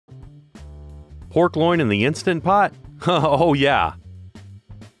Pork loin in the Instant Pot? Oh yeah!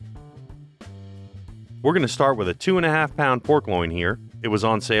 We're going to start with a 2.5 pound pork loin here. It was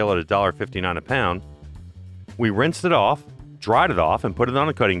on sale at $1.59 a pound. We rinsed it off, dried it off, and put it on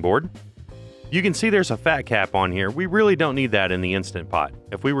a cutting board. You can see there's a fat cap on here. We really don't need that in the Instant Pot.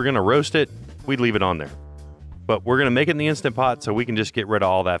 If we were going to roast it, we'd leave it on there. But we're going to make it in the Instant Pot so we can just get rid of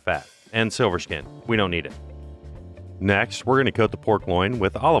all that fat. And silver skin. We don't need it. Next, we're going to coat the pork loin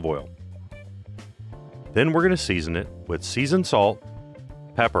with olive oil. Then we're going to season it with seasoned salt,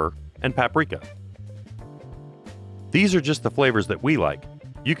 pepper, and paprika. These are just the flavors that we like.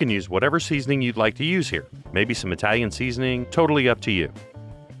 You can use whatever seasoning you'd like to use here. Maybe some Italian seasoning, totally up to you.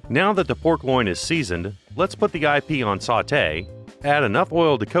 Now that the pork loin is seasoned, let's put the IP on saute, add enough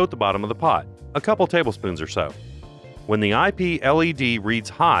oil to coat the bottom of the pot, a couple tablespoons or so. When the IP LED reads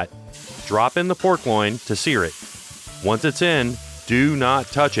hot, drop in the pork loin to sear it. Once it's in, do not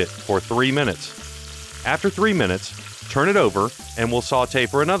touch it for 3 minutes. After 3 minutes, turn it over and we'll saute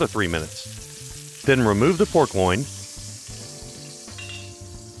for another 3 minutes. Then remove the pork loin,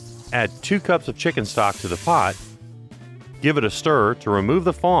 add 2 cups of chicken stock to the pot, give it a stir to remove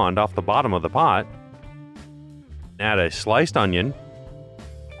the fond off the bottom of the pot, add a sliced onion,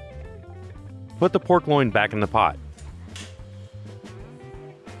 put the pork loin back in the pot.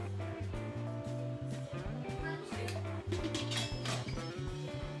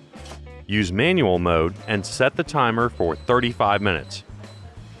 Use manual mode and set the timer for 35 minutes.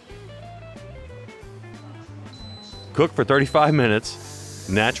 Cook for 35 minutes,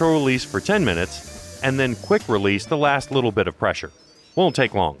 natural release for 10 minutes, and then quick release the last little bit of pressure. Won't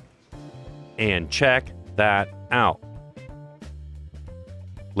take long. And check that out.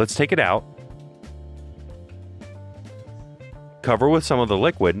 Let's take it out, cover with some of the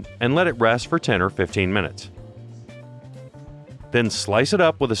liquid, and let it rest for 10 or 15 minutes. Then slice it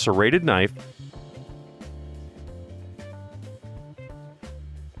up with a serrated knife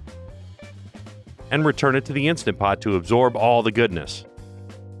and return it to the Instant Pot to absorb all the goodness.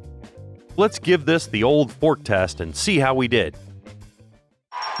 Let's give this the old fork test and see how we did.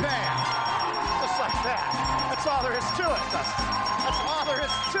 Bam! Just like that. That's all there is to it, Dustin. That's all there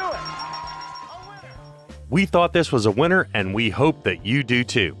is to it. A winner! We thought this was a winner, and we hope that you do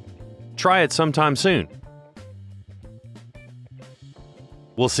too. Try it sometime soon.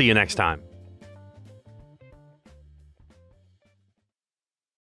 We'll see you next time.